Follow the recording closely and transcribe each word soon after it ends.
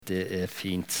Det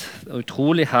fint. Det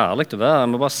utrolig herlig å være. Jeg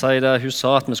må bare si det, hun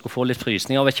sa at vi skulle få litt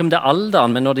frysninger. Jeg vet ikke om det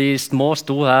alderen, men når de små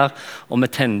sto her og vi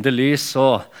tente lys,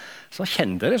 så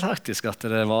kjente jeg faktisk at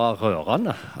det var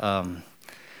rørende.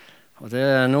 Og det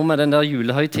noe med den der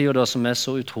julehøytiden da, som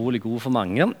så utrolig god for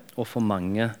mange, og for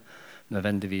mange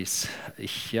nødvendigvis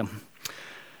ikke.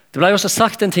 Det ble jo også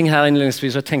sagt en ting her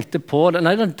innledningsvis, og jeg tenkte på det.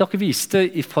 Nei, dere viste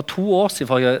fra 2 år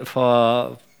siden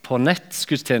på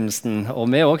nettgudstjenesten, og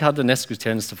vi også hadde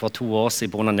nettgudstjeneste for 2 år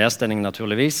siden på grunn av nedstengning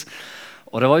naturligvis.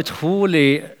 Og det var utrolig,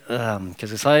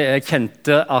 jeg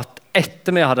kjente at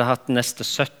etter vi hadde hatt nesten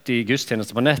 70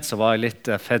 gudstjenester på nett, så var jeg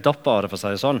litt fed opp av det, for å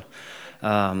si det sånn.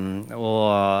 Og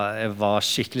jeg var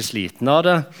skikkelig sliten av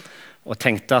det, og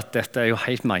tenkte at dette jo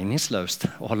helt meningsløst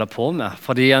å holde på med.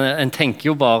 Fordi en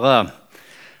tenker jo bare,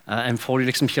 en får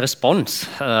liksom ikke respons.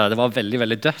 Det var veldig,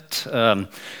 veldig dødt.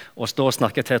 Å stå og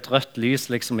snakke til et rødt lys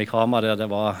liksom i kamera, det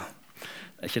var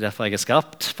ikke derfor jeg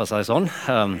skapt, for å si det sånn.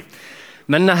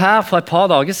 Men her for et par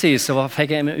dager siden så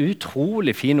fikk jeg en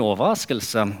utrolig fin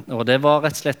overraskelse. Og det var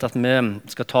rett og slett at vi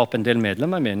skal ta opp en del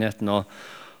medlemmer i menigheten.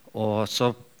 Og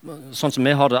sånn som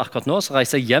vi har det akkurat nå, så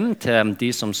reiser jeg hjem til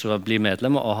de som skal bli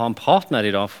medlemmer og ha en prat med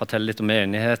dem, fortelle litt om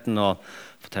menigheten og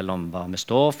fortelle om hva vi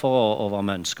står for og hva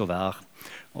vi ønsker å være.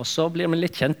 Og så blir vi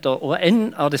litt kjent, og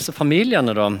en av disse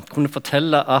familiene da, kunne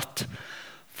fortelle at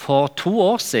for 2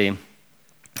 år siden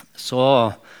så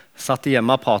satt de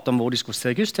hjemme og pratet om hvor de skulle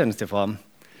se gudstjeneste fra.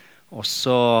 Og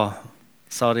så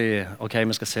sa de, ok,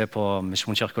 vi skal se på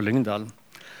Misjonskirken Lyngdal.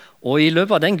 Og i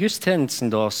løpet av den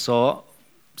gudstjenesten da, så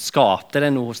skapte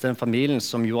det noe hos den familien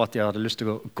som gjorde at de hadde lyst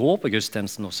til å gå på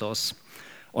gudstjenesten hos oss.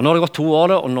 Og nå har det gått 2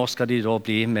 år, og nå skal de da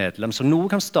bli medlem. Så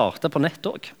noe kan starte på nett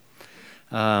også.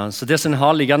 Så det som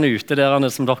har liggende ute der,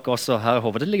 som dere også her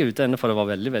håper det ligger ute ennå, for det var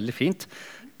veldig, veldig fint,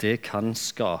 det kan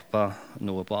skape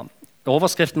noe bra.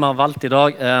 Overskriften vi har valgt i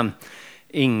dag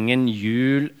 «Ingen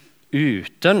jul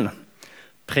uten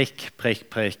prikk, prikk,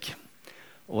 prikk».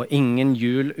 Og «Ingen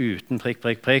jul uten prikk,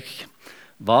 prikk, prikk».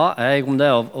 Hva jeg om det,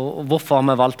 og hvorfor har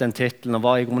vi valgt den titelen, og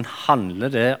hva jeg om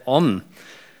handler det om?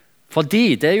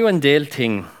 Fordi det jo en del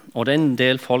ting, og det en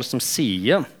del folk som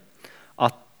sier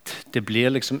at det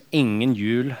blir liksom ingen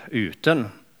jul uten.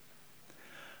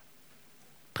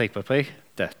 Prikk på prikk,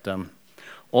 dette.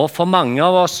 Og for mange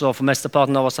av oss, og for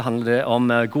mesteparten av oss, handler det om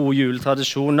gode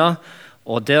juletradisjoner.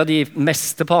 Og der de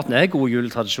mesteparten gode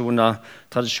juletradisjoner,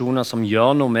 tradisjoner som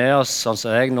gjør noe med oss, sånn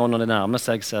som jeg nå når det nærmer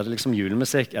seg, så det liksom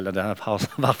julemusikk, eller det i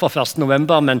hvert fall 1.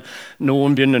 november, men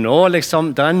noen begynner nå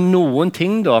liksom. Det noen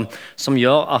ting da, som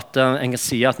gjør at en kan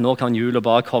si at nå kan jula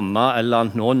bare komme, eller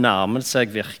at nå nærmer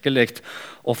seg virkelig.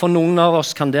 Og for noen av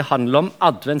oss kan det handle om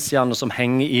adventsstjerner som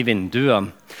henger i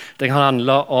vinduet. Det kan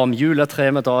handle om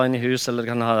juletre med dra inn i hus, eller det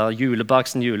kan være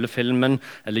julebaksten, julefilmen,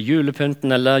 eller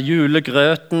julepynten, eller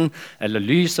julegrøten, eller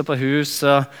lyset på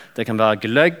huset. Det kan være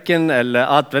gløggen, eller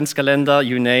adventskalender,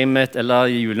 you name it, eller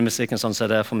julemusikken, sånn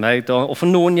som det for meg. Da. Og for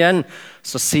noen igjen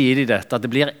så sier de dette, at det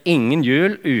blir ingen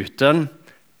jul uten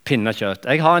pinnekjøtt.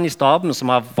 Jeg har en i staben som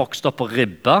har vokst opp på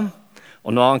ribba,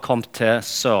 og nå har han kommet til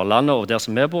Sørlandet, og der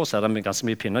som vi bor, så det ganske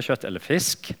mye pinnekjøtt eller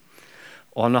fisk.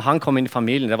 Og når han kom inn i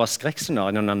familien, det var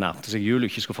skrekkscenario når han nærmte seg jul og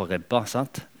ikke skulle få ribba,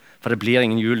 sant? For det blir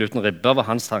ingen jul uten ribba, var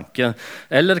hans tanke.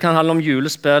 Eller det kan handle om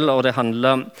julespill, og det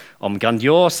handler om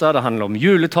Grandiosa, det handler om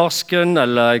juletorsken,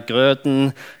 eller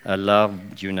grøten, eller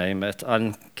you name it,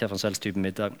 en hvilken som helst type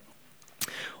middag.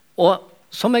 Og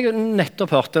som jeg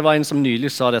nettopp hørte, det var en som nylig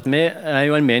sa det, at vi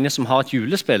jo en menighet som har et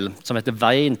julespill som heter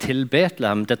Veien til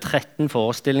Betlehem. Det 13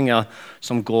 forestillinger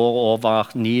som går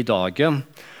over 9 dager.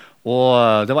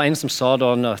 Og det var en som sa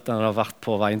da at han har vært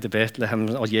på Veien til Betlehem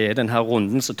og gir denne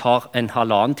runden, så tar en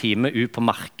 1,5 time ut på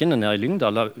markene nede i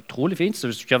Lyngdal. Det utrolig fint, så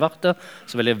hvis du ikke har vært der,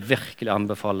 så vil jeg virkelig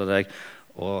anbefale deg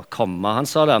å komme. Han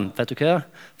sa det, vet du hva?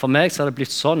 For meg så har det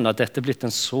blitt sånn at dette er blitt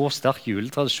en så sterk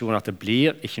juletradisjon at det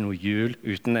blir ikke noe jul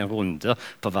uten en runde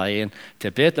på Veien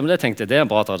til Betlehem. Men jeg tenkte, det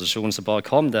en bra tradisjon, så bare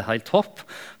kom, det helt topp.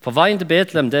 For Veien til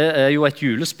Betlehem, det jo et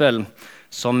julespill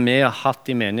som vi har hatt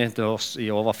i menigheten i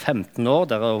over 15 år.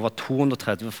 Der over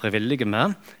 230 frivillige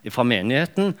med fra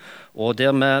menigheten. Og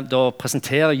der vi da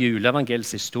presenterer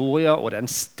juleevangeliets historie, og det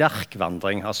en sterk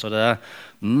vandring. Altså det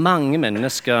mange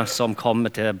mennesker som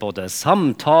kommer til både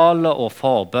samtale og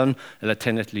forbønn, eller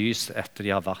tenner et lys etter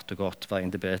de har vært og gått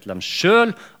Veien til Betlehem,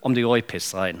 selv om de går i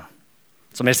pissregn.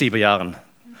 Som jeg sier på Jæren,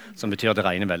 som betyr at det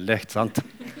regner veldig, sant?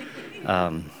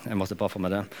 Jeg måtte bare få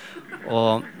med det.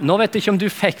 Og nå vet jeg ikke om du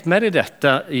fikk med deg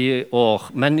dette i år,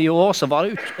 men i år så var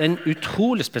det en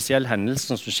utrolig spesiell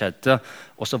hendelse som skjedde,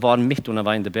 og så var det midt under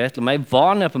Veien til Betlehem. Jeg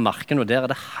var nede på marken, og der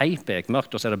det helt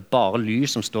bekmørkt, og så det bare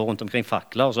lys som står rundt omkring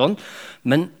fakler og sånn.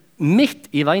 Men midt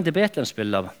i Veien til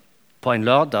Betlehem-spillet, på en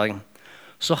lørdag,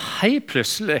 så helt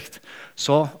plutselig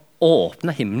så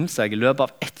åpnet himmelen seg i løpet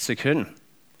av 1 sekund.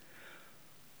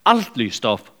 Alt lyste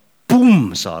opp.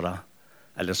 Boom, sa det.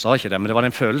 Eller det sa ikke det, men det var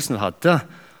den følelsen jeg hadde.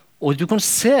 Og du kunne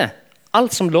se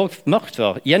alt som lå mørkt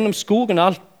før. Gjennom skogen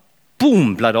og alt.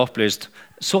 Boom, ble det opplyst.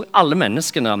 Så alle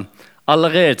menneskene, alle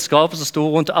redskaper som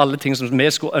stod rundt, alle ting som vi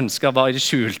skulle ønske var i det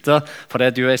skjulte, fordi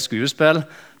det er skuespill,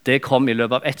 det kom i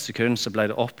løpet av 1 sekund, så ble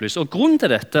det opplyst. Og grunnen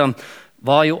til dette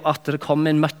var jo at det kom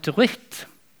en meteoritt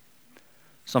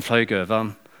som fløy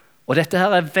over. Og dette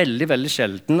her er veldig, veldig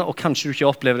sjelden, og kanskje du ikke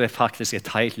opplever det faktisk i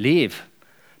et helt liv.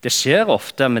 Det skjer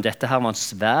ofte, men dette her var en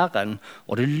svær en,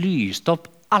 og det lyste opp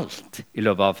alt i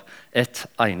løpet av et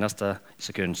eneste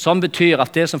sekund. Som betyr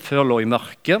at det som før lå i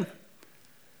mørket,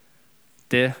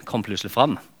 det kom plutselig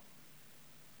fram.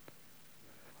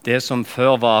 Det som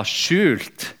før var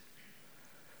skjult,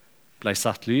 ble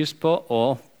satt lys på,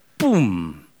 og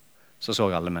boom, så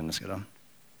alle mennesker det.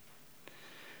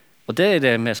 Og det er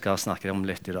det vi skal snakke om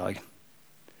litt i dag.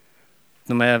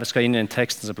 Når vi skal inn i den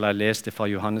teksten som ble lest fra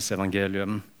Johannes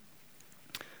evangelium,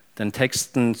 den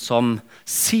teksten som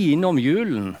sier noe om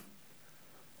julen,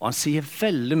 og han sier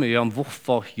veldig mye om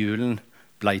hvorfor julen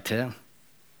ble til.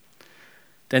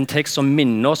 Det er en tekst som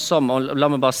minner oss om, og la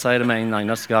meg bare si det med en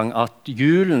eneste gang, at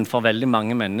julen for veldig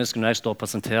mange mennesker, når jeg står og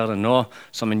presenterer det nå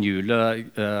som en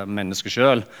julemenneske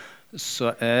selv,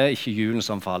 så er ikke julen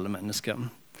som for alle mennesker.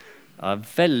 Det er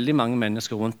veldig mange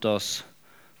mennesker rundt oss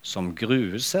som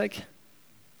gruer seg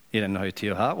i denne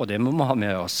høytiden her, og det må vi ha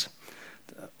med oss.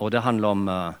 Og det handler om,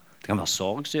 det kan være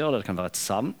sorg som gjør det, det kan være et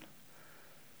savn,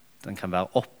 det kan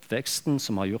være oppveksten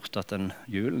som har gjort at den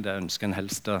julen, det ønsker en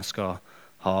helst skal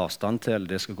ha avstand til,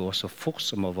 det skal gå så fort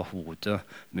som overhodet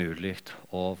mulig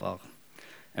over.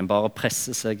 En bare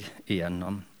presser seg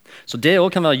igjennom. Så det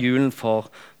også kan være julen for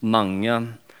mange.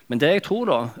 Men det jeg tror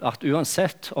da, at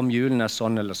uansett om julen er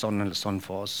sånn eller sånn eller sånn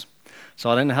for oss, så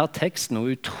har denne her teksten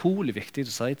noe utrolig viktig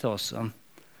å si til oss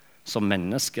som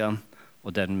mennesker,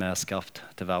 og den vi er skapt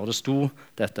til å være. Og det sto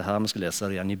dette her, vi skal lese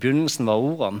det igjen. I begynnelsen var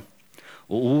ordet,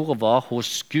 og ordet var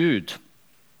hos Gud.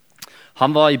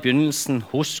 Han var i begynnelsen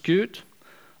hos Gud.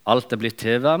 Alt er blitt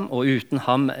til ham, og uten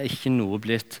ham er ikke noe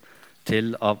blitt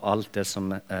til av alt det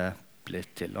som er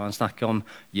blitt til. Og han snakker om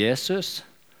Jesus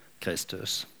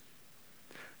Kristus.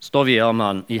 Står videre om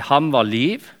han. I ham var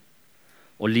liv,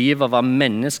 og livet var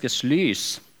menneskets lys.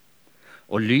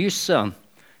 Og lyset,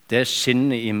 det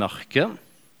skinner i mørket,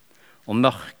 og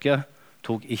mørket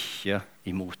tok ikke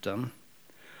imot dem.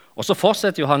 Og så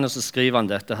fortsetter Johannes å skrive han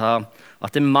dette her,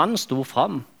 at en mann sto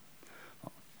fram.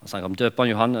 Han snakker om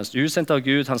døperen Johannes, usendt av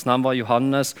Gud, hans navn var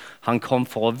Johannes. Han kom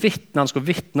for å vitne, han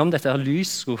skulle vitne om dette her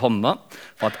lyset skulle komme,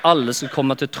 for at alle skulle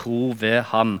komme til tro ved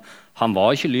ham. Han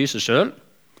var ikke lyset selv,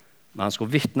 men han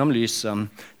skulle vitne om lyset.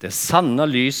 Det sanne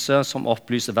lyset som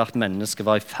opplyser hvert menneske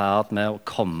var i ferd med å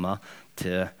komme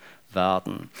til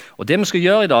verden. Og det vi skal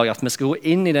gjøre i dag, er at vi skal gå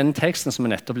inn i den teksten som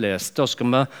vi nettopp leste, og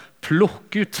skal vi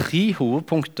plukke ut 3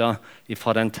 hovedpunkter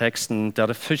fra den teksten,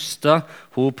 der det første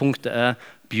hovedpunktet er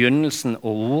begynnelsen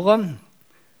og ordet.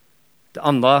 Det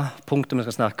andre punktet vi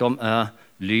skal snakke om er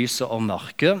lyset og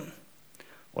mørket.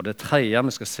 Og det tredje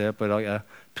vi skal se på i dag er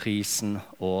prisen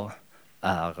og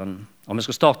æren. Og vi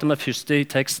skal starte med første i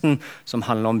teksten som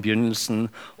handler om begynnelsen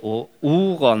og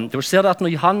ordene. Du ser at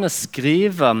når Johannes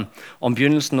skriver om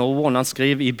begynnelsen og ordene, han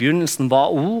skriver i begynnelsen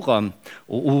var ordet,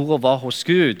 og ordet var hos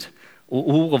Gud, og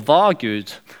ordet var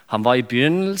Gud. Han var i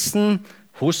begynnelsen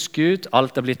hos Gud,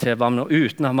 alt er blitt til ham, og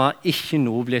uten ham har ikke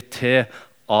noe blitt til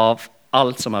av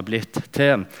alt som er blitt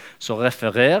til. Så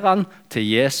refererer han til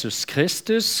Jesus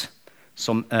Kristus,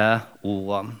 som er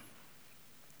ordet.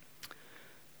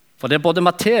 For det er både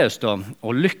Matteus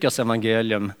og Lukas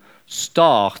evangelium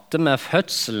starter med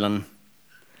fødselen,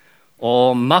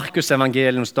 og Markus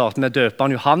evangelium starter med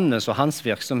døperen Johannes og hans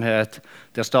virksomhet.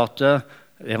 Der starter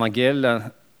evangeliet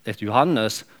etter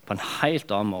Johannes på en helt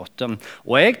annen måte.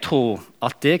 Og jeg tror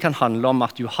at det kan handle om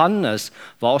at Johannes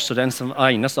var også den som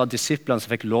eneste av disiplene som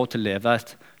fikk lov til å leve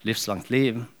et livslangt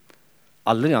liv.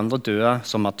 Alle de andre døde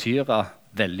som martyrer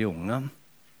veldig unge,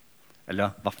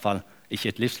 eller i hvert fall ikke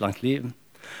et livslangt liv.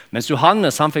 Mens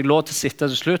Johannes han fikk lov til å sitte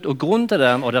til slutt, og grunnen til det,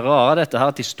 og det rare dette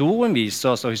her, at historien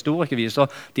viser oss, og historikere viser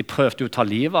oss, de prøvde jo å ta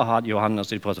livet av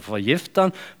Johannes, og de prøvde å forgifte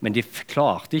han, men de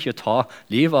klarte ikke å ta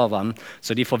livet av han.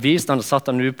 Så de forviste han og satt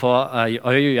han ut på ei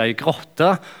øy i ei grotte,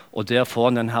 og der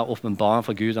får han denne åpenbaringen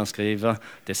fra Gud. Han skriver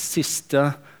det siste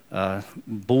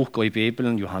boka i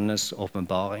Bibelen, Johannes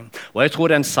åpenbaring. Og jeg tror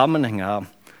det er en sammenheng her.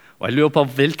 Og jeg lurer på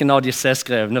hvilken av disse er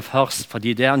skrevne først,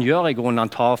 fordi det han gjør i grunnen,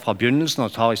 han tar fra begynnelsen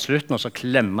og tar i slutten, og så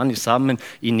klemmer han de sammen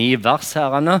i 9 vers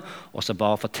herrene, og så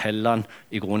bare forteller han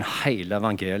i grunnen hele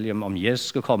evangelium om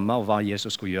Jesus skulle komme, og hva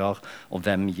Jesus skulle gjøre, og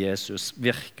hvem Jesus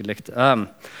virkelig er.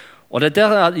 Og det er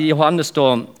der Johannes da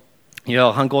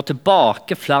gjør. Han går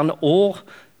tilbake flere år,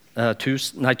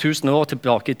 1000 år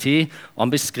tilbake i tid, og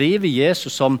han beskriver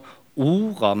Jesus som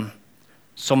ordet,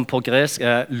 som på gresk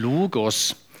er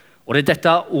logos. Og det er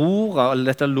dette ordet,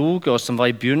 eller dette logos, som var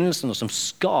i begynnelsen, og som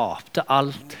skapte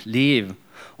alt liv,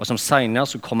 og som senere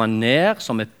skulle komme ned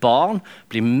som et barn,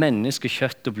 bli menneske,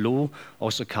 kjøtt og blod,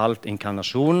 også kalt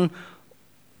inkarnasjonen.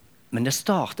 Men det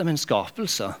startet med en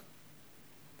skapelse,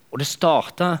 og det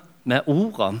startet med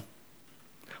ordet,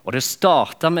 og det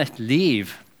startet med et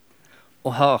liv.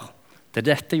 Og hør, det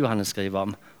er dette Johannes skriver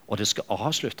om, og det skal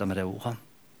avslutte med det ordet.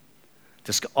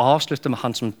 Det skal avslutte med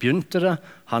han som begynte det,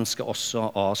 han skal også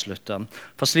avslutte.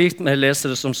 For slik vi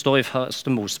leser det som står i første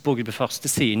Mosebok, i første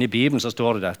siden i Bibelen, så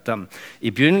står det dette.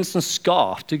 I begynnelsen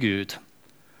skapte Gud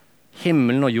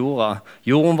himmelen og jorda.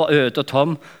 Jorden var øde og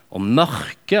tom, og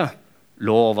mørket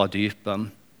lå over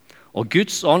dypet. Og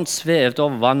Guds ånd svevde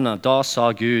over vannet. Da sa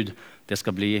Gud, det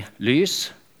skal bli lys.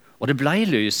 Og det ble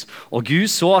lys, og Gud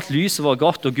så at lyset var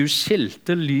godt, og Gud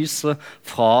skilte lyset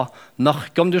fra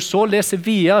mørket. Om du så leser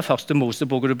videre i første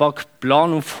Mosebok, og du bare blar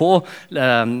noen få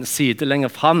sider lenger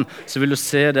frem, så vil du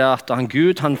se det at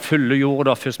Gud fyller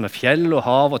jorda først med fjell og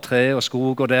hav og tre og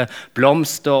skog, og det er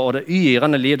blomster, og det er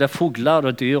yrende liv, det er fugler,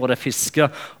 det er dyr, og det er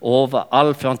fisker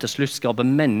overalt, før han til slutt skaper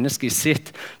mennesket i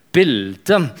sitt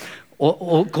bilde.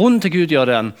 Og grunnen til Gud gjør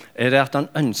det, er det at han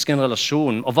ønsker en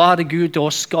relasjon. Og hva er det Gud da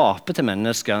skaper til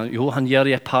mennesker? Jo, han gir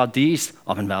dem et paradis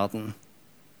av en verden.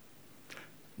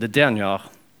 Det er det han gjør.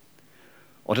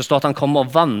 Og det står at han kommer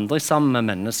og vandrer sammen med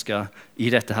mennesker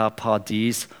i dette her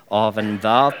paradis av en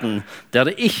verden, der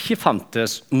det ikke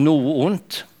fantes noe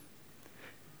ondt.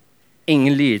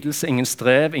 Ingen lidelse, ingen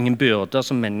strev, ingen byrder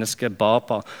som mennesker bar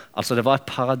på. Altså det var et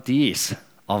paradis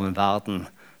av en verden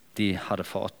de hadde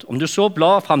fått. Om du så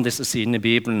blar frem disse sidene i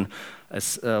Bibelen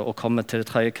og kommer til det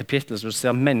 3. kapittel, så vil du se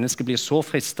at mennesket blir så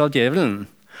fristet av djevelen.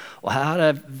 Og her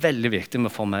er det veldig viktig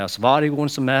med for meg. Altså, hva er det i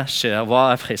grunnen som skjer? Hva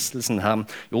er fristelsen her?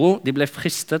 Jo, de ble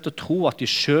fristet til å tro at de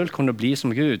selv kunne bli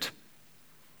som Gud.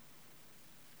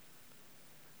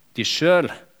 De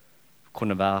selv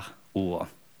kunne være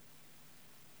ordet.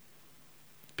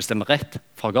 Bestemme rett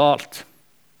fra galt.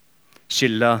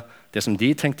 Skille det som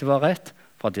de tenkte var rett,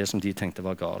 fra det som de tenkte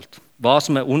var galt. Hva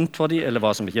som er ondt for dem, eller hva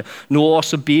som ikke. Noe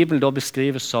også Bibelen da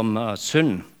beskrives som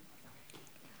synd.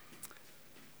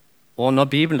 Og når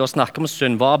Bibelen da snakker om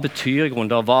synd, hva betyr i grunnen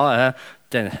da? Hva er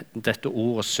dette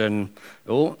ordet synd?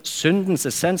 Jo, syndens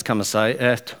essens kan man si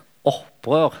er et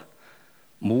opprør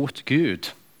mot Gud,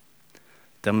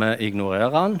 der vi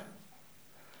ignorerer han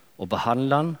og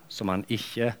behandler han som han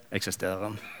ikke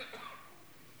eksisterer.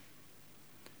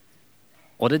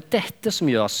 Og det er dette som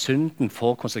gjør at synden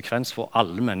får konsekvens for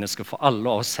alle mennesker, for alle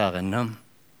oss her inne.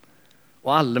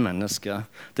 Og alle mennesker.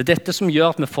 Det er dette som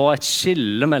gjør at vi får et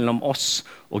skille mellom oss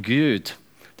og Gud.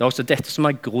 Det er også dette som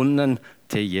er grunnen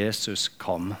til Jesus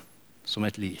kom, som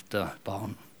et lite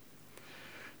barn.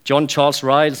 John Charles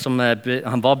Ryle,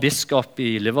 han var biskop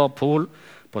i Liverpool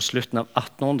på slutten av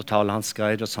 1800-tallet. Han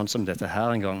skrev det sånn som dette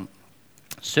her en gang.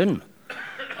 Synd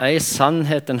er i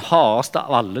sannhet den hardeste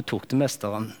av alle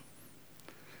toktemesteren.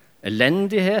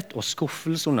 Elendighet og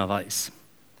skuffelse underveis.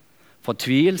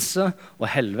 Fortvilelse og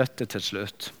helvete til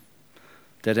slutt.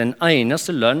 Det er den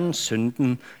eneste lønnen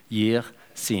synden gir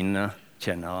sine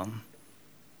tjenere.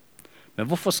 Men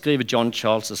hvorfor skriver John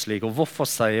Charles slik, og hvorfor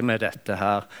sier vi dette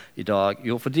her i dag?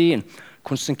 Jo, fordi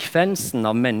konsekvensen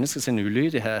av menneskets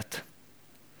ulydighet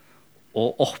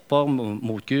og opprør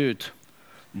mot Gud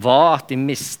var at de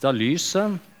mistet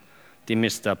lyset, de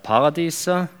mistet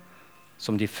paradiset,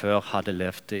 som de før hadde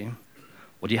levd i.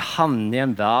 Og de havnet i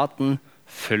en verden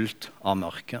fylt av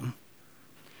mørke.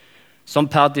 Som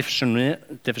per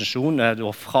definisjon er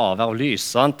det fravær av lys,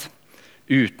 sant?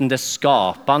 Uten det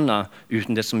skapende,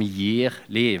 uten det som gir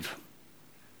liv.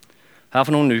 Her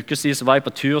for noen uker siden så var jeg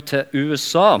på tur til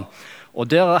USA,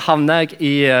 og der havnet jeg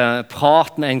i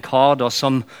prat med en kar da,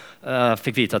 som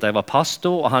fikk vite at jeg var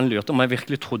pastor, og han lurte om jeg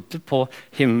virkelig trodde på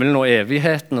himmelen og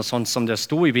evigheten, og sånn som det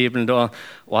sto i Bibelen da,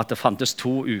 og at det fantes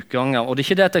 2 utganger. Og det er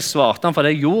ikke det at jeg svarte han, for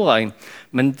det gjorde jeg,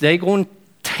 men det jeg grunn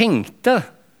tenkte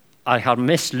jeg hadde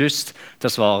mest lyst til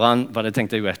å svare han, hva det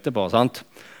tenkte jeg jo etterpå, sant?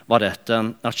 Var dette,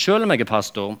 at selv om jeg er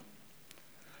pastor,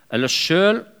 eller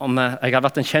selv om jeg har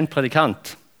vært en kjent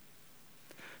predikant,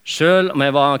 selv om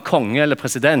jeg var konge eller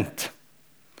president,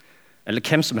 eller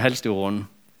hvem som helst i jorden,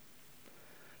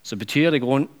 så betyr det i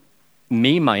grunn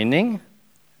min mening,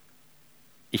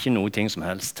 ikke noe ting som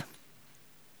helst.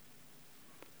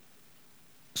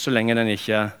 Så lenge den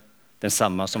ikke er den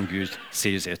samme som Gud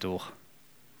sier i sitt ord.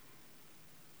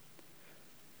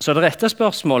 Så det rette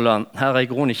spørsmålet her er i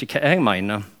grunnen ikke hva jeg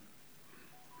mener,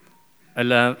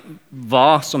 eller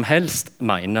hva som helst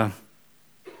mener,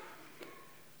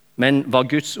 men hva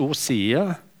Guds ord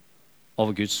sier, og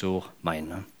hva Guds ord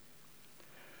mener.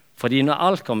 Fordi når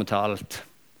alt kommer til alt,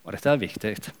 og dette er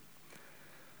viktig,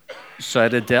 så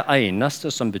er det det eneste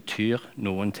som betyr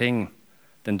noen ting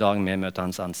den dagen vi møter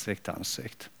hans ansikt til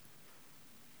ansikt.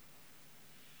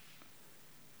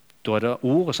 Da er det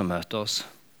ordet som møter oss,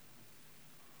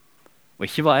 og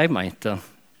ikke hva jeg mente,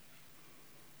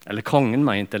 eller kongen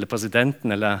mente, eller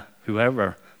presidenten, eller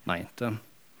whoever mente.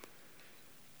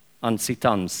 Ansikt til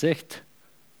ansikt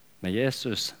med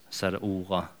Jesus, så er det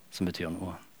ordet som betyr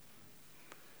noe.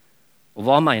 Og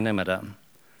hva mener jeg med det?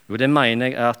 Jo, det mener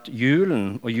jeg at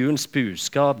julen og julens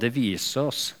budskap, det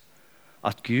viser oss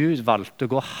at Gud valgte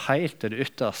å gå helt til det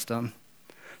ytterste,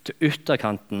 til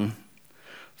ytterkanten,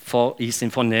 for i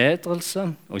sin fornedrelse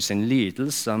og i sin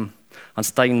lidelse. Han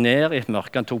steg ned i et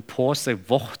mørke, han tok på seg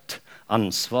vårt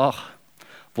ansvar,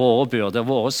 våre byrder,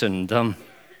 våre synder.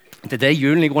 Det er det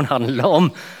julen i grunnen handler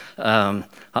om.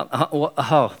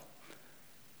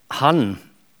 Han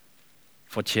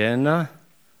fortjener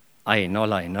ene og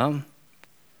alene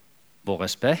vår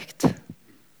respekt,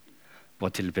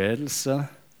 vår tilbedelse,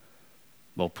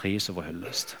 vår pris og vår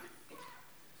hyllest.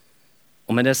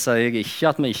 Og med det sier jeg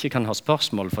ikke at vi ikke kan ha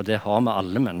spørsmål, for det har vi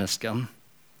alle mennesker.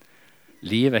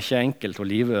 Livet er ikke enkelt, og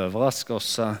livet overrasker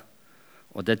oss.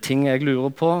 Og det er ting jeg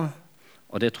lurer på,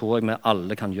 og det tror jeg vi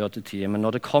alle kan gjøre til tider. Men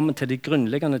når det kommer til de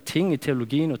grunnleggende ting i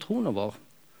teologien og troen vår,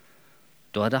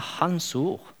 da er det hans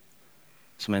ord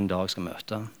som en dag skal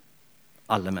møte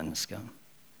alle mennesker.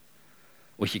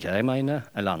 Og ikke hva jeg mener,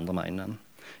 eller andre mener.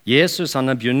 Jesus, han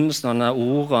er begynnelsen, han er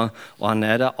ordet, og han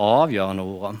er det avgjørende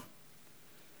ordet.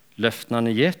 Løftene han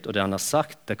har gitt, og det han har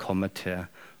sagt, det kommer til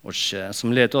å skje.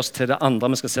 Som leder oss til det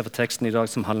andre vi skal se for teksten i dag,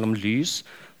 som handler om lys,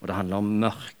 og det handler om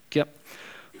mørke.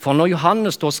 For når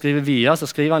Johannes da skriver videre, så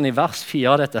skriver han i vers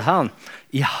 4 av dette her.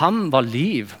 I ham var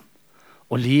liv,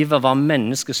 og livet var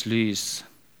menneskets lys.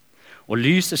 Og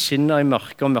lyset skinner i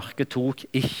mørket, og mørket tok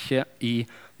ikke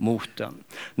imot det.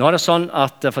 Nå er det sånn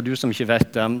at, for du som ikke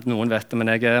vet det, noen vet det, men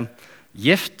jeg er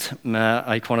gift med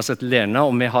en kone som heter Lena,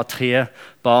 og vi har 3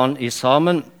 barn i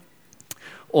sammen.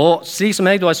 Og slik som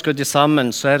jeg da er skrudd sammen,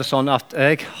 så er det sånn at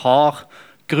jeg har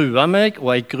gruet meg,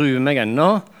 og jeg gruer meg ennå,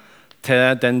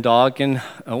 til den dagen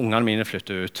ungene mine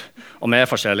flytter ut. Og vi er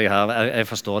forskjellige her, jeg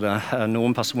forstår det.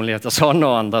 Noen personligheter sånn,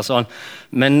 og andre sånn.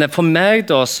 Men for meg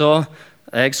da, så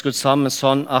er jeg skrudd sammen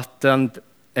sånn at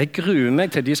jeg gruer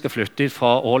meg til de skal flytte ut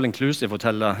fra All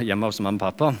Inclusive-hotellet hjemme hos mamma og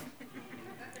pappa.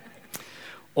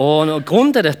 Og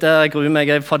grunnen til dette jeg gruer meg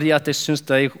er fordi at jeg synes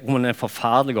det er en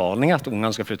forferdelig ordning at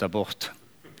ungene skal flytte bort.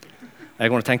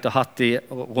 Jeg kunne tenkt å ha de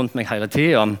rundt meg hele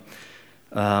tiden.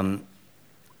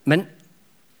 Men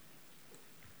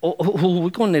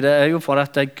hovedgrunnen i det er jo for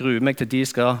at jeg gruer meg til de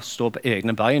skal stå på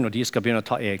egne bein, og de skal begynne å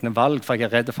ta egne valg, for jeg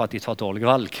er redd for at de tar dårlige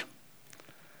valg.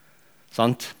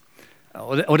 Sant?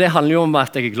 Og det handler jo om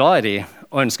at jeg er glad i dem,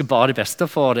 og ønsker bare det beste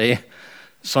for dem.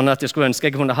 Sånn at jeg skulle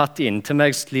ønske jeg kunne hatt dem inntil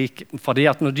meg slik, fordi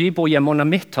at når de bor hjemme under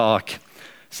mitt tak,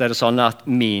 så er det sånn at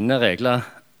mine regler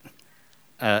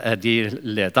er de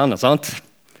lederne, sant?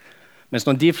 Mens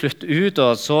når de flytter ut,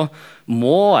 så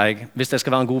må jeg, hvis jeg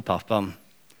skal være en god pappa,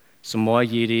 så må jeg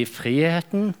gi dem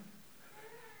friheten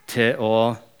til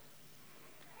å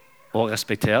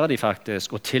respektere dem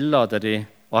faktisk, og tillate dem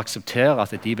å akseptere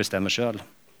at de bestemmer selv.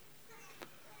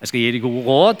 Jeg skal gi dem gode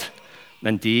råd,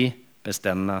 men de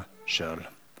bestemmer selv.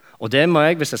 Og det må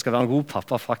jeg, hvis jeg skal være en god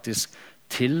pappa, faktisk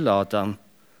tillate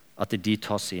at de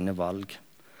tar sine valg.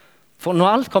 For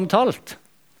når alt kommer til alt,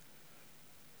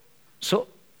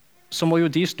 så må jo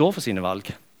de stå for sine valg,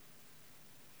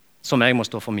 som jeg må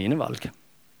stå for mine valg.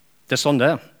 Det er sånn det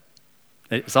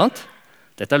er. Sant?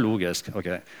 Dette er logisk. Ok.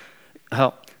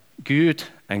 Hør, Gud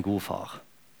er en god far.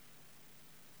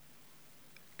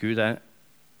 Gud er en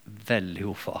veldig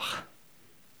god far.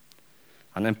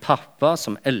 Han er en pappa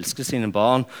som elsker sine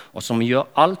barn, og som gjør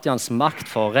alt i hans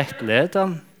makt for å rettlede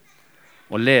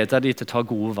og lede dem til å ta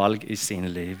gode valg i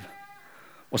sine liv.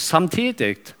 Og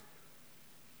samtidig,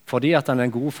 fordi at han er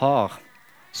en god far,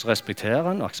 så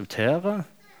respekterer han og aksepterer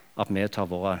at vi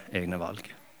tar våre egne valg.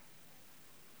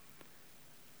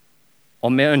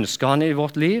 Om vi ønsker han i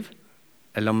vårt liv,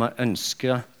 eller om vi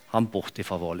ønsker han bort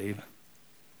fra vårt liv.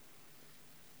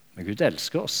 Men Gud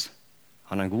elsker oss.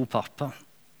 Han er en god pappa.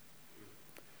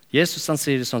 Jesus han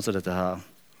sier det sånn som dette her.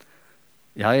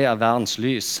 Jeg er verdens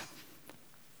lys.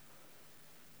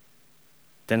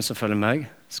 den som følger meg,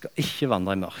 skal ikke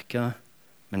vandre i mørket,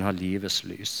 men ha livets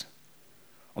lys.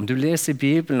 Om du leser i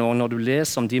Bibelen, og når du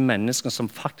leser om de menneskene som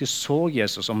faktisk så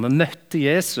Jesus, og møtte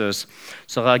Jesus,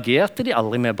 så reagerte de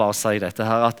aldri med bare å si dette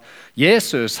her, at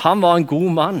Jesus, han var en god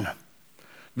mann.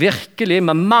 Virkelig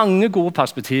med mange gode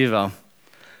perspektiver.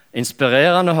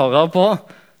 Inspirerende å høre på.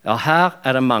 Ja, her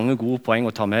er det mange gode poeng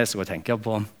å ta med seg og tenke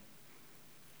på.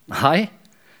 Nei,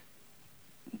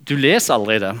 du leser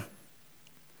aldri det.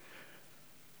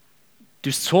 Du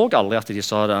så aldri at de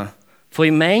sa det. For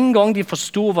med en gang de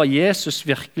forstod hva Jesus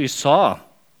virkelig sa,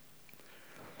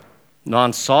 når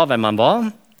han sa hvem han var,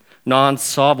 når han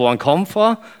sa hvor han kom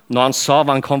fra, når han sa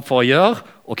hva han kom for å gjøre,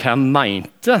 og hva han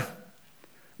mente.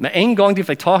 Med en gang de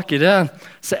fikk tak i det,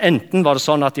 så enten var det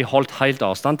sånn at de holdt helt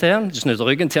avstand til han, de snudde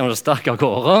ryggen til han og stakk av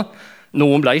gårde.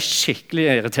 Noen ble skikkelig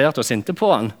irritert og sinte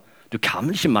på han. Du kan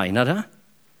vel ikke mene det?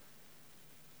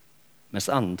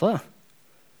 Mens andre,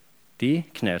 de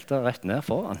knelte rett ned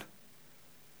for han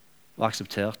og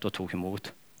aksepterte og tok imot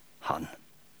han.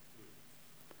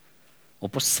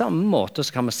 Og på samme måte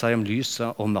så kan vi si om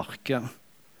lyset og mørket.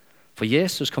 For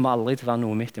Jesus kommer aldri til å være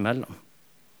noe midt imellom.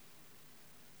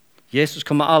 Jesus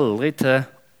kommer aldri til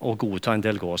å godta en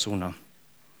del gråsoner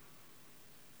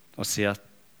og si at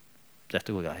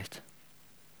dette går greit.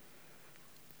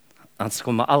 Han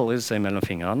kommer aldri til å si mellom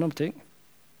fingrene om ting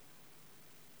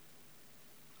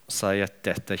og si at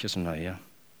dette er ikke så nøye.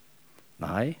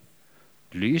 Nei,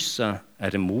 lyset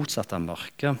er det motsatte av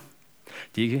mørket.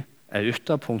 De er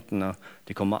ytterpunktene.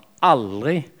 De kommer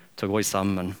aldri til å gå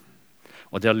sammen.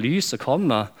 Og der lyset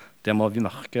kommer, der må vi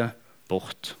mørket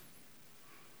bort.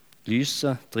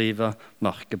 Lyset driver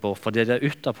mørket bort, for det er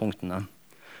ytterpunktene.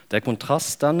 Det er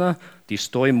kontrastene, de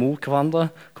står imot hverandre,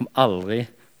 kommer aldri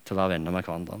til å være venner med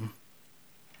hverandre.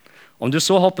 Om du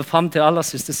så hopper frem til aller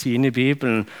siste siden i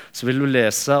Bibelen, så vil du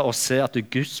lese og se at det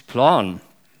er Guds plan,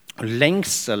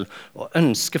 lengsel og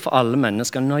ønske for alle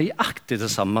mennesker nøyaktig det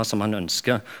samme som han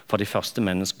ønsker for de første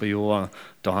mennesker på jorda,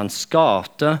 da han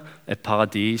skapte et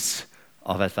paradis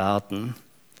av et verden.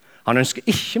 Han ønsker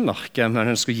ikke mørke, men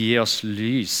han ønsker å gi oss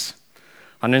lys.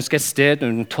 Han ønsker et sted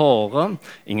uten tårer,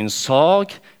 ingen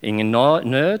sorg, ingen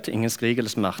nød, ingen skrik eller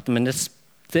smerte, men et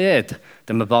sted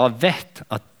der vi bare vet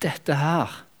at dette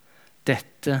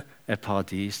er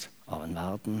paradis av en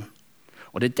verden.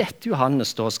 Og det er dette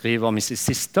Johannes står og skriver om i sin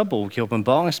siste bok, i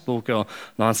åpenbaringsboka,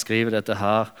 når han skriver dette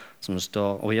her, som det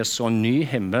står, og jeg så en ny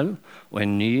himmel og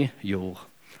en ny jord.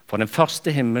 For den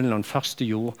første himmelen og den første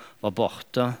jord var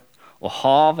borte, og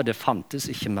havet det fantes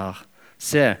ikke mer.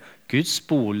 Se, Guds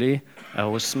bolig er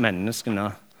hos menneskene.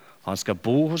 Han skal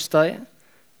bo hos dem,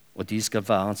 og de skal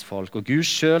være hans folk. Og Gud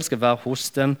selv skal være hos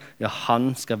dem, ja,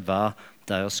 han skal være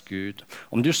deres Gud.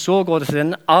 Om du så går til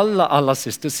den aller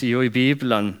siste siden i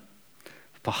Bibelen,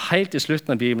 på helt i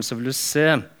slutten av Bibelen, så vil du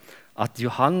se at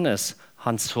Johannes,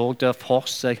 han så det for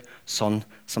seg sånn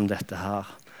som dette her.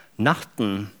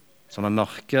 Natten, som er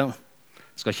mørke,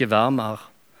 skal ikke være mer.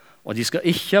 Og de skal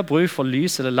ikke ha bruk for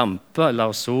lys eller lampe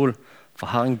eller sol, for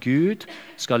Herren Gud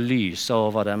skal lyse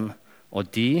over dem,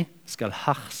 og de skal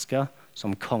herske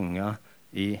som konger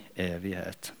i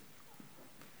evighet.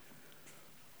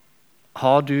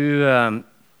 Har du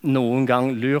noen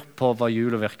gang lurt på hva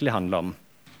jula virkelig handler om?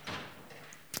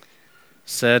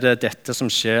 Så er det dette som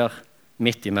skjer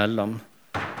midt imellom.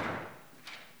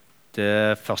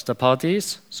 Det første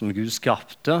paradis som Gud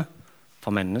skapte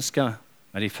for mennesker,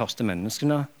 med de første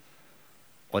menneskene,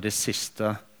 og det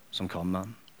siste som kommer.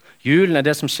 Julen er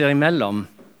det som skjer imellom.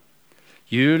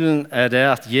 Julen er det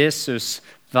at Jesus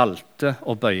valgte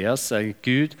å bøye seg.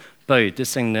 Gud bøyde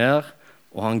seg ned,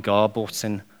 og han ga bort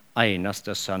sin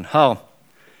eneste sønn. Hør,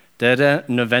 det er det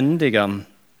nødvendige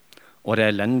og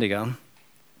det elendige.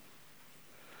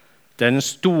 Det er den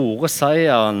store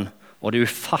seieren og det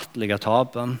ufattelige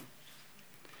tapet.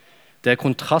 Det er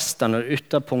kontrastene og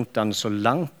ytterpunktene så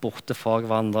langt borte fra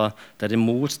hverandre. Det er det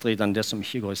motstridende, det som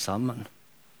ikke går sammen.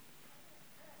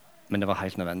 Men det var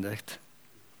helt nødvendig.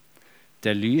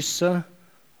 Det er lyset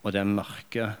og det er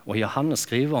mørket. Og Johannes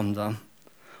skriver om det.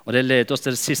 Og det leder oss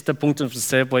til det siste punktet vi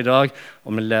ser på i dag,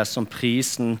 og vi leser om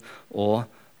prisen og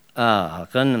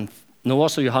æren. Nå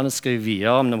som Johannes skriver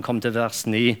videre, når vi kommer til vers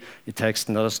 9 i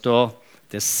teksten, der det står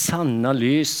det sanne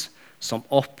lys som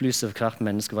opplyser hvert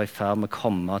menneske var i ferd med å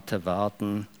komme til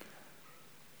verden.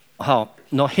 Her,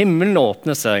 når himmelen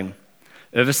åpner seg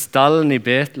over stallen i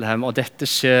Betlehem, og dette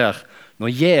skjer,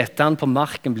 når gjeteren på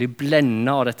marken blir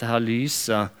blendet av dette her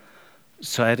lyset,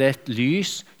 så er det et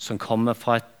lys som kommer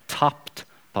fra et tapt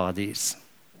paradis.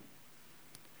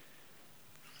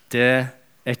 Det er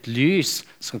et lys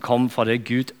som kommer fra det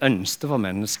Gud ønsket for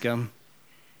mennesket.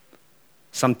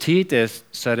 Samtidig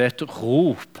så det et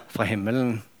rop fra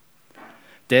himmelen.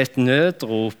 Det et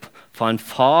nødrop fra en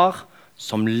far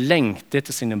som lengter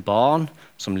etter sine barn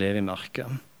som lever i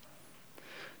mørket.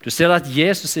 Du ser at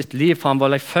Jesus sitt liv, for han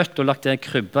var født og lagt i en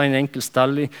krybbe i en enkel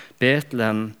stall i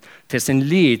Betlehem, til sin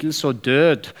lidelse og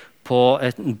død på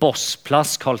en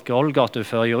bossplass kalt Golgata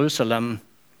før Jerusalem.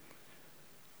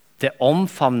 Det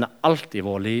omfavner alt i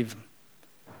vår liv,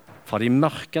 fra de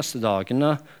mørkeste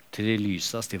dagene til de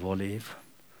lyseste i vår liv.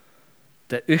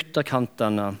 Det er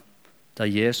ytterkantene der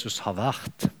Jesus har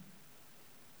vært.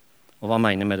 Og hva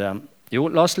mener vi med det? Jo,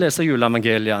 la oss lese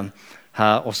juleevangeliet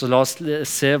her, og så la oss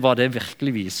se hva det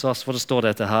virkelig viser oss. For det står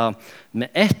dette her: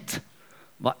 med ett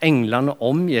var englene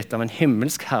omgitt av en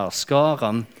himmelsk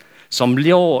herskare som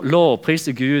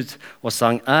lovpriste Gud og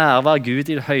sang ære være Gud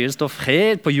i det høyeste og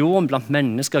fred på jorden blant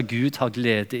mennesker Gud har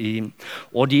glede i.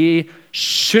 Og de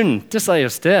skyndte seg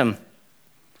av sted.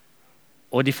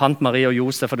 Og de fant Maria og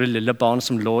Josef og det lille barnet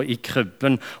som lå i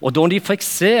krybben. Og da de fikk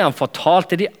se ham,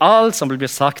 fortalte de alt som ble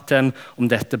sagt til dem om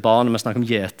dette barnet. Vi snakker om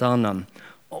gjeterne.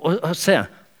 Og se,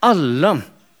 alle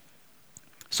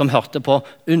som hørte på,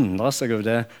 undret seg over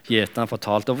det gjeterne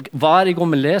fortalte. Og hva er det i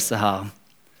grunnen vi leser her?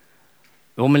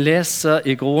 Jo, vi leser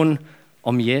i grunnen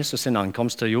om Jesus sin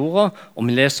ankomst til jorda, og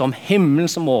vi leser om himmelen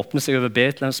som åpner seg over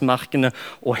Betlehemsmarkene,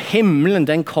 og himmelen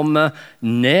den kommer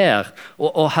ned.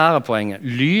 Og her er poenget.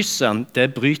 Lyset, det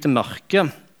bryter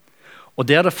mørket. Og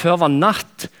der det før var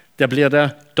natt, der blir det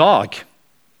dag.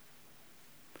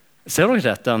 Ser dere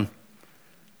dette?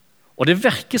 Og det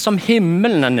virker som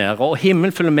himmelen er nede, og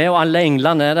himmelen følger med, og alle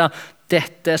englene er der.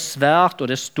 Dette er svært, og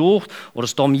det er stort, og det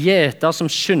står om gjeter som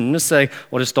skynder seg,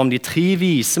 og det står om de 3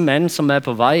 vise menn som er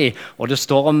på vei, og det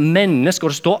står om mennesker,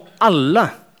 og det står alle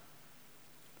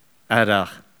er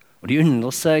der. Og de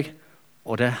undrer seg,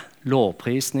 og det er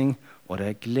lovprisning, og det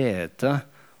er glede,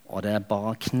 og det er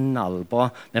bare knallbra.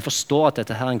 Men jeg forstår at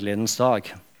dette her er en gledens dag.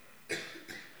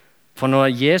 For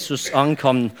når Jesus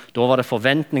ankom, da var det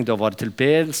forventning, da var det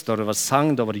tilbedelse, da var det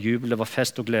sang, da var det jubel, det var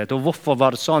fest og glede. Og hvorfor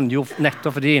var det sånn? Jo,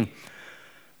 nettopp fordi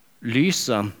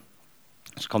lyset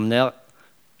som kom ned,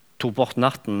 tok bort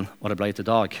natten, og det ble til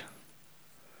dag.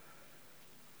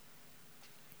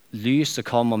 Lyset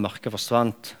kom, og mørket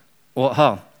forsvant. Og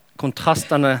her,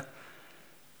 kontrastene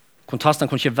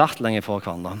kunne ikke vært lenger for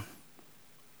hverandre.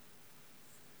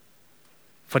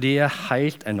 For de er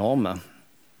helt enorme.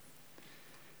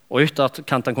 Og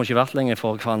ytterkantene kunne ikke vært lenger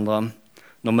for hverandre.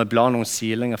 Når vi blar noen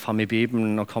sider frem i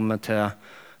Bibelen og kommer til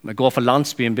vi går fra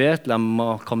landsbyen Betlehem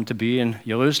og kommer til byen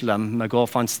Jerusalem. Vi går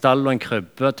fra en stall og en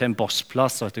krybbe til en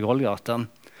bossplass og etter Golgata.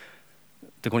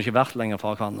 Det kunne ikke vært lenger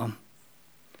fra hverandre.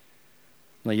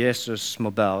 Når Jesus må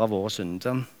bære våre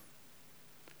synder,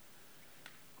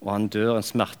 og han dør en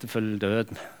smertefull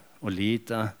død og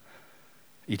lider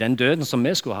i den døden som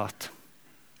vi skulle hatt.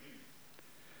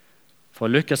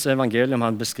 For Lukas evangelium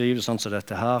han beskriver sånn som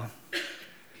dette her.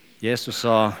 Jesus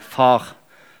sa, far,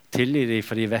 tilgi dem,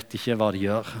 for de vet ikke hva de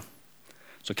gjør.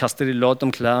 Så kastet de lodd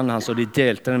om klærne hans, og de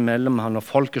delte den mellom han, og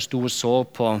folket sto og så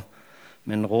på,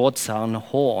 men rådsherren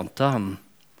hånte ham.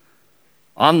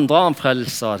 Andre han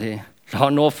frelsa de. La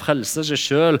han nå frelse seg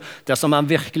selv, dersom han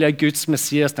virkelig er Guds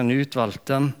Messias, den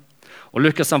utvalgte. Og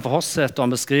Lukas han fortsetter, og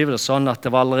han beskriver det sånn at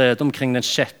det var allerede omkring den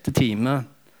 6. time.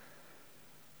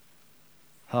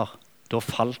 Her, da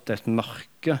falt det et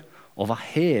mørke over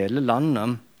hele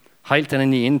landet, helt til den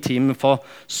 9. time, for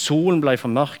solen ble for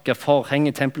mørke,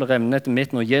 forhenget i tempelet revnet etter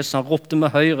midten, og Jesus han ropte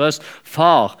med høy røst,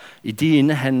 far, i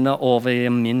dine hender overgir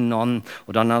min ånd.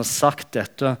 Og da han hadde sagt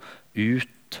dette,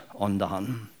 utåndet han.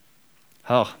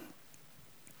 Her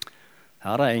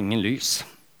er det ingen lys.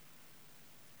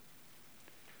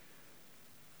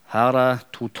 Her er det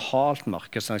totalt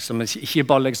mørke, som ikke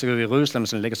bare legger seg over Jerusalem,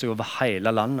 men som legger seg over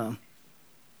hele landet.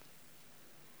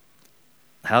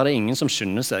 Her er det ingen som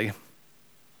skynder seg,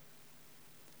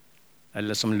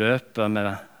 eller som løper med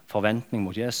forventning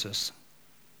mot Jesus.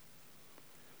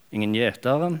 Ingen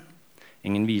gjetere,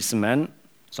 ingen vise menn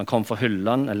som kom fra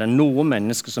hyllene, eller noen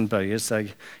mennesker som bøyer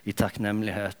seg i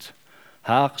takknemlighet.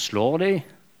 Her slår de,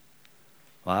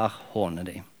 og her håner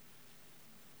de.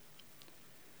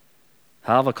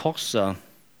 Her ved korset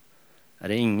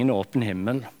er det ingen åpen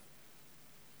himmel.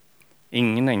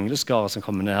 Ingen engleskare som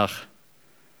kommer ned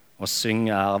og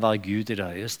synger ære være Gud i det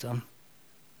høyeste.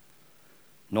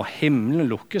 Når himmelen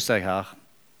lukker seg her,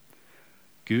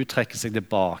 Gud trekker seg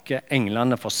tilbake,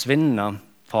 englene forsvinner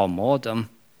fra området,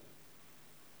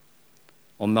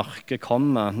 og mørket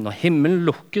kommer. Når himmelen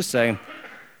lukker seg,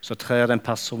 så trer den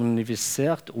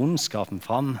personifisert ondskapen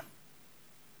fram.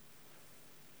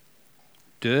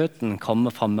 Døden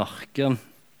kommer fra mørket,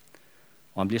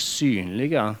 og han blir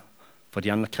synlig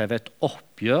fordi han krever et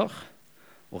oppgjør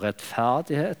og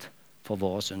rettferdighet for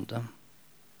våre synder.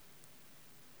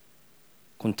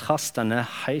 Kontrasten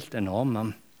helt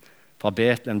enorme fra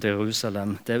Betlehem til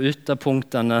Jerusalem. Det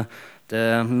ytterpunktene,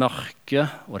 det mørke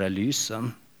og det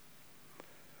lyset.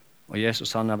 Og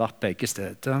Jesus han har vært begge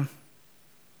steder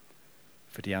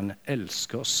fordi han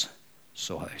elsker oss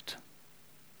så høyt.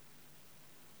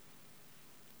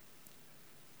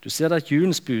 Du ser at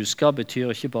julens budskap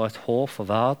betyr ikke bare et håp for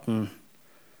verden.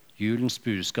 Julens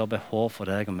budskap er håp for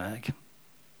deg og meg.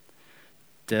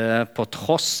 Det er på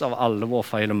tross av alle våre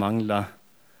feil og mangler,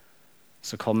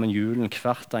 så kommer julen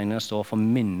hvert eneste år for å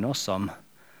minne oss om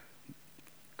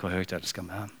hvor høyt elsker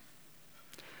vi.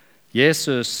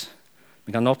 Jesus,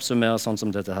 vi kan oppsummere sånn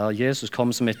som dette her. Jesus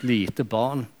kom som et lite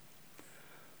barn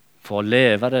for å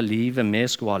leve det livet vi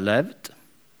skulle ha levd,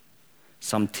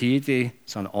 samtidig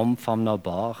som han omfavnet og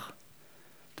bar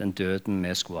den døden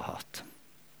vi skulle ha hatt.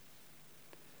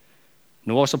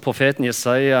 Nå også profeten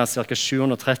Jesaja, ca.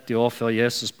 730 år før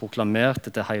Jesus proklamerte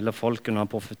til hele folket, når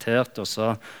han profeterte og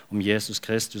sa om Jesus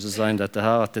Kristus, så sa han dette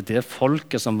her, at det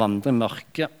folket som vandrer i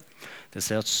mørket, det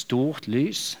ser et stort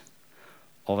lys.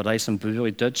 Over de som bor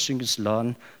i dødsskyggens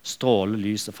land, stråler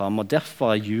lyset fram. Og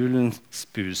derfor er julens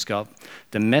budskap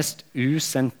det mest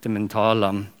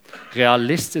usentimentale,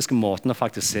 realistiske måten å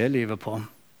faktisk se livet på.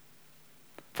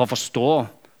 For å forstå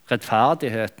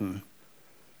rettferdigheten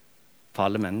for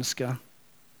alle mennesker.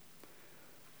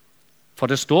 For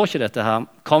det står ikke dette her.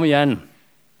 Kom igjen.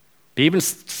 Bibelen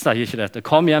sier ikke dette.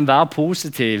 Kom igjen, vær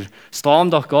positiv. Stram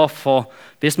dere opp. For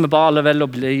hvis vi bare alle velger å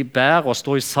bli bedre og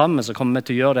stå sammen, så kommer vi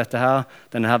til å gjøre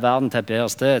denne her verden til et bedre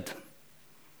sted.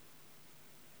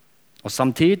 Og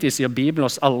samtidig sier Bibelen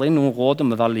oss aldri noen råd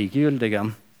om å være likegyldige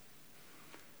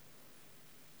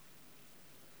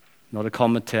når det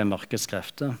kommer til mørkets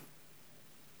krefter.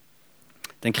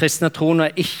 Den kristne troen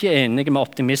er ikke enig med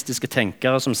optimistiske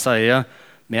tenkere som sier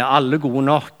vi er alle gode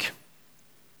nok,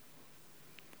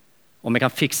 og vi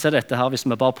kan fikse dette her hvis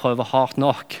vi bare prøver hardt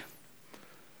nok.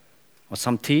 Og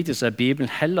samtidig så er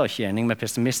Bibelen heller ikke enig med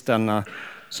pessimistene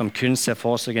som kun ser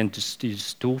for seg en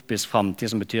dystopisk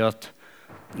framtid som betyr at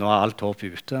nå er alt håp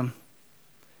ute.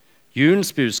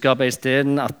 Julens budskap er i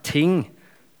stedet at ting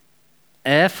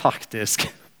er faktisk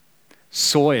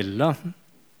så ille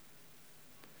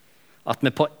at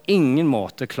vi på ingen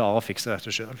måte klarer å fikse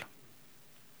dette selv.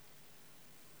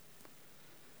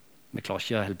 Vi klarer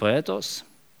ikke å helbrede oss,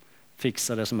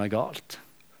 fikse det som er galt.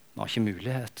 Vi har ikke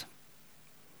mulighet.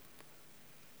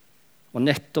 Og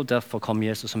nettopp derfor kom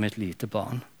Jesus som et lite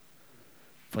barn,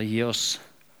 for å gi oss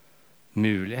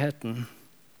muligheten,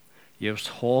 gi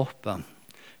oss håpet,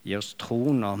 gi oss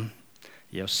troen,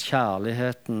 gi oss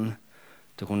kjærligheten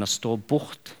til å kunne stå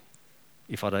bort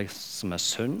ifra det som er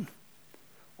synd,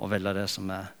 og velge det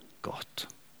som er godt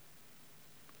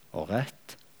og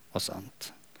rett og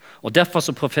sant. Og derfor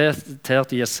så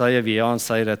profeterte Jesaja videre, han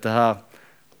sier dette her,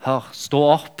 hør, stå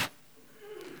opp,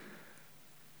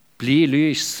 bli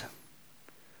lys,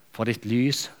 for ditt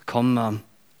lys kommer.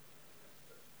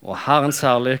 Og Herrens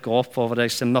herlighet går opp over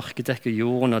deg, så mørket dekker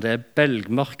jorden, og det er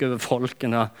belgmørke over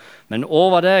folkene. Men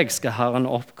over deg skal Herren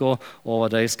oppgå,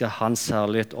 over deg skal hans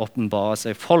herlighet åpenbare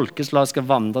seg. Folkeslag skal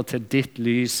vandre til ditt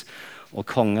lys, og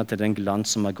konger til den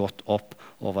glans som har gått opp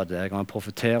over deg. Og han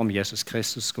profeterer om Jesus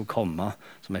Kristus skulle komme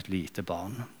som et lite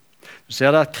barn. Du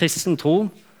ser det at kristen tro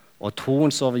og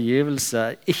troens overgivelse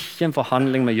er ikke en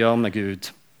forhandling vi gjør med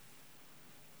Gud.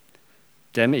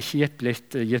 Det er vi ikke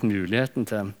gitt muligheten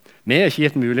til. Vi er ikke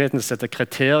gitt muligheten til å sette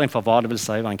kriterier for hva det vil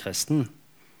si å være en kristen.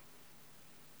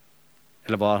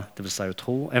 Eller hva det vil si å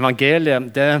tro. Evangeliet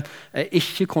det er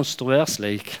ikke konstruert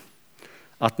slik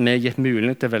at vi er gitt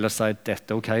mulighet til å velge å si at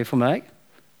dette er ok for meg,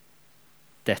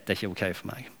 dette er ikke ok for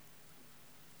meg.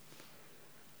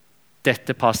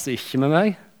 Dette passer ikke med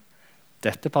meg,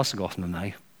 dette passer godt med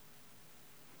meg.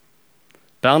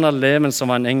 Bernard Leven,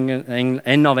 som var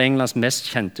en av Englands mest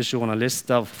kjente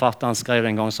journalister, forfatteren skrev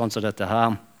en gang sånn som dette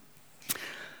her.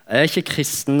 Er ikke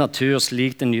kristen natur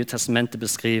slik Det nye testamentet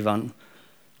beskriver han,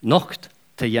 nok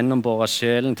til å gjennombore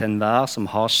sjelen til enhver som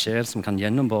har sjel som kan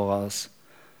gjennombores?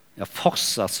 Ja,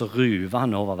 fortsatt så ruver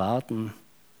han over verden.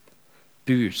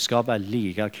 Budskapet er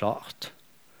like klart.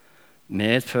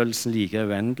 Medfølelsen like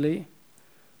uendelig.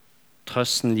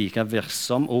 Trøsten like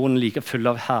virksom. Ordene like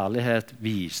fulle av herlighet,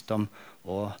 visdom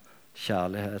og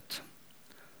kjærlighet.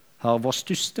 Her er vår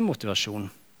største motivasjon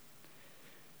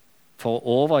for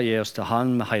å overgi oss til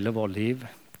Han med hele vårt liv.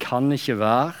 Kan ikke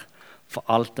være for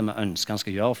alt det vi ønsker Han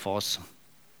skal gjøre for oss.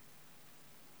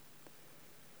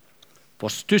 Vår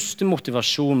største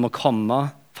motivasjon må komme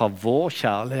fra vår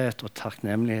kjærlighet og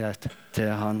takknemlighet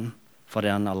til Han for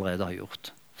det Han allerede har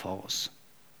gjort for oss.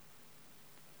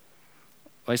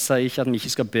 Og jeg sier ikke at vi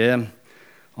ikke skal be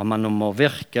om han må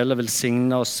virke eller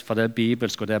velsigne oss, for det er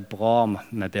bibelsk, og det er bra om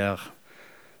vi ber.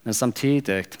 Men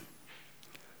samtidig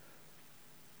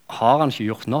har han ikke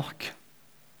gjort nok.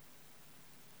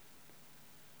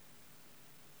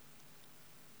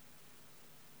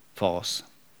 For oss.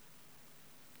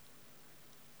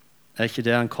 Er ikke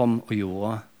det han kom og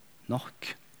gjorde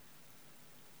nok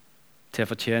til å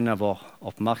fortjene vår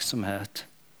oppmerksomhet,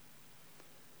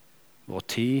 vår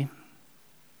tid,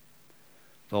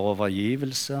 vår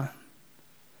overgivelse,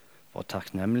 vår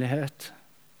takknemlighet,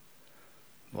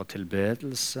 vår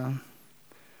tilbedelse,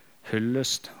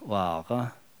 hyllest og ære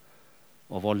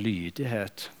og vår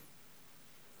lydighet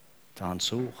til hans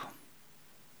ord?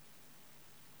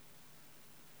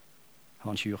 Har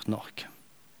han ikke gjort nok?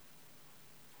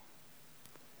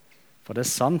 For det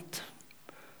er sant,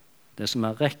 det som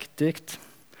er riktig,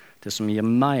 det som gir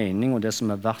mening og det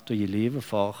som er verdt å gi livet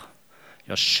for,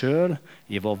 ja, selv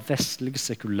i vår vestlige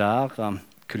sekulære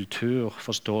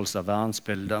kulturforståelse av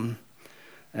verdensbildet,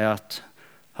 er at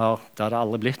det hadde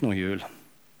aldri blitt noen jul.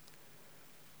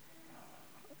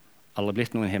 Aldri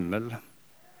blitt noen himmel.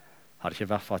 Hadde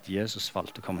ikke vært for at Jesus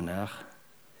valgte å komme ned,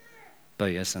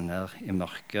 bøye seg ned i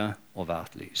mørket og være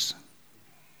et lys.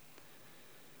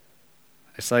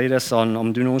 Jeg sier det sånn,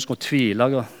 om du noen skulle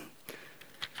tvile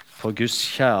på Guds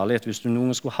kjærlighet, hvis du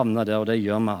noen skulle havne der, og det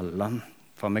gjør vi alle,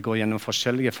 for vi går gjennom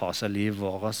forskjellige faser i livet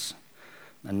vårt,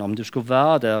 men om du skulle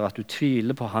være der, at du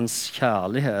tviler på hans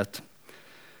kjærlighet,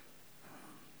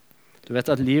 du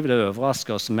vet at livet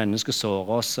overrasker oss, mennesker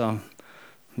sårer oss,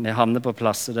 vi havner på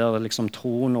plasser der liksom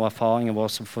troen og erfaringen vår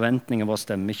og forventningen vår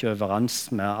stemmer ikke overens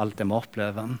med alt det vi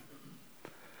opplever.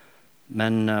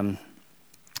 Men,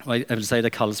 og jeg vil si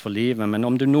det kalles for livet, men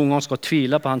om du noen gang skal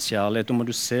tvile på hans kjærlighet, da må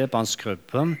du se på hans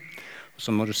krybbe, og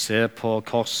så må du se på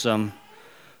korset.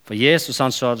 For Jesus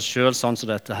han sa det selv sånn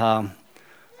som dette her,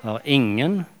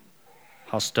 ingen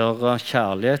har større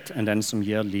kjærlighet enn den som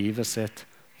gir livet sitt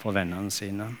for vennene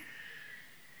sine.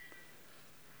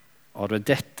 Og det er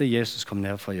dette Jesus kom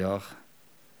ned for å gjøre.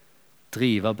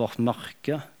 Drive bort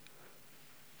mørket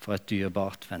for et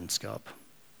dyrebart vennskap.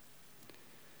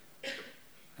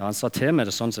 Ja, han sa til meg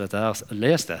det sånn som dette her.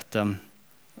 Les dette.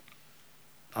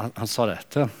 Han sa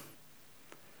dette.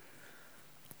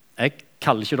 Jeg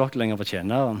kaller ikke dere lenger for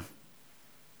tjenere.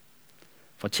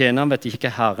 For tjeneren vet ikke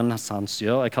hva Herren hans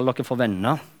gjør. Jeg kaller dere for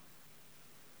venner.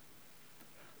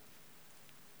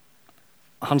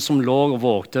 Han som lå og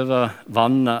vågte over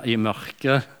vannet i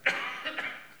mørket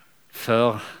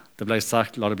før det ble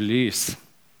sagt, la det bli lys.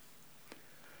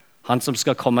 Han som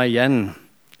skal komme igjen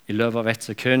i løpet av et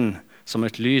sekund, som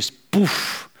et lys.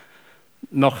 Puff!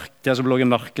 Det som lå i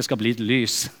mørket skal bli et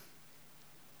lys.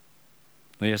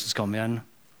 Når Jesus kommer igjen.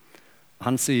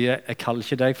 Han sier, jeg kaller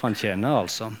ikke deg for en tjener,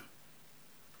 altså.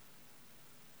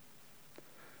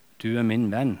 Du er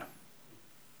min venn.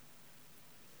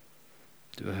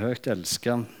 Du er høyt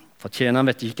elsket. For tjeneren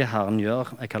vet ikke hva Herren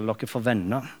gjør. Jeg kaller dere for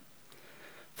venner.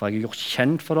 For jeg har gjort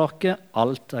kjent for dere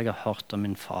alt jeg har hørt om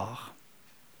min far.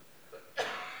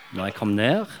 Når jeg kom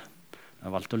ned, når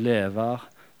jeg valgte å leve,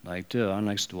 når jeg døde,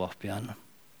 når jeg sto opp igjen.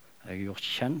 Jeg har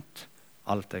gjort kjent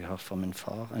alt jeg har hørt fra min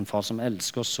far. En far som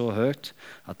elsker oss så høyt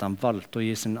at han valgte å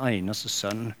gi sin eneste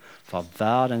sønn for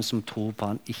hver den som tror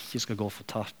på han ikke skal gå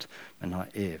fortapt, men ha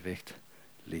evig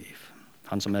liv.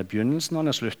 Han som er begynnelsen, han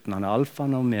er slutten, han er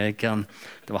alfaen og omega.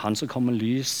 Det var han som kom med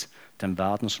lys til en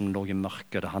verden som lå i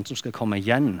mørket. Det er han som skal komme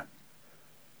igjen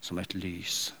som et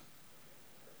lys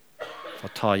for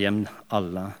å ta hjem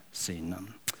alle sine.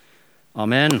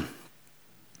 Amen.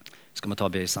 Skal vi ta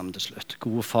og be sammen til slutt.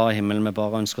 Gode Far i himmelen, vi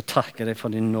bare ønsker å takke deg for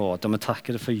din nåde, og vi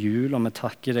takker deg for jul, og vi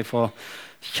takker deg for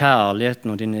kjærligheten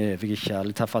og din evige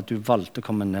kjærlighet. Takk for at du valgte å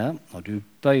komme ned, og du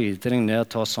bøyde deg ned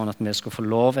til oss sånn at vi skulle få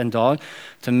lov en dag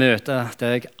til å møte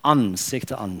deg ansikt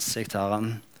til ansikt,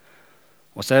 Herren.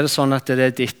 Og så er det sånn at det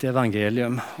er ditt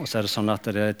evangelium, og så er det sånn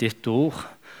at det er ditt ord,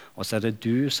 og så er det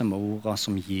du som er ordet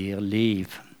som gir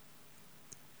liv.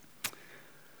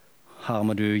 Herre,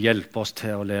 må du hjelpe oss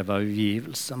til å leve av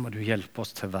utgivelse, må du hjelpe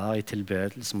oss til å være i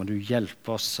tilbedelse, må du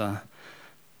hjelpe oss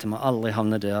til vi aldri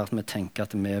havner der at vi tenker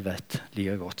at vi vet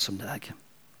like godt som deg.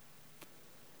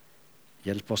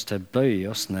 Hjelp oss til å bøye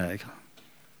oss ned.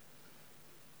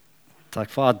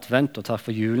 Takk for advent, og takk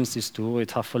for julens historie,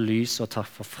 takk for lyset, og takk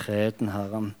for freden,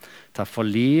 Herre. Takk for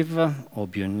livet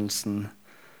og begynnelsen.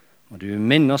 Må du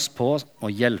minne oss på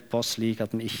og hjelpe oss slik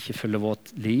at vi ikke fyller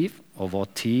vårt liv og vår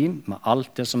tid med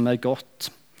alt det som er godt,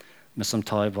 men som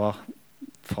tar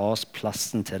fra oss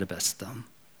plassen til det beste.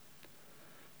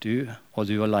 Du og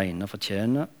du alene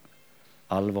fortjener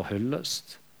all vår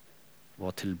hyllest,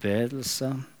 vår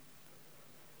tilbedelse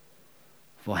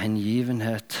vår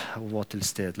hengivenhet og vår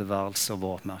tilstedeværelse og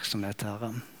vår oppmerksomhet,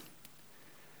 Herre.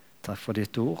 Takk for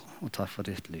ditt ord, og takk for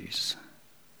ditt lys,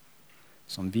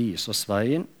 som viser oss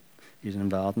veien i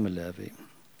den verden vi lever i.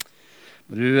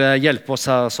 Må du hjelpe oss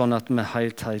her, sånn at vi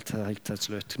helt til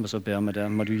slutt, så ber vi det.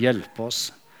 Må du hjelpe oss,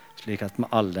 slik at vi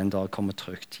alle en dag kommer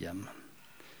trygt hjem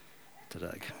til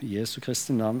deg. I Jesu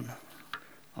Kristi navn.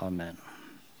 Amen.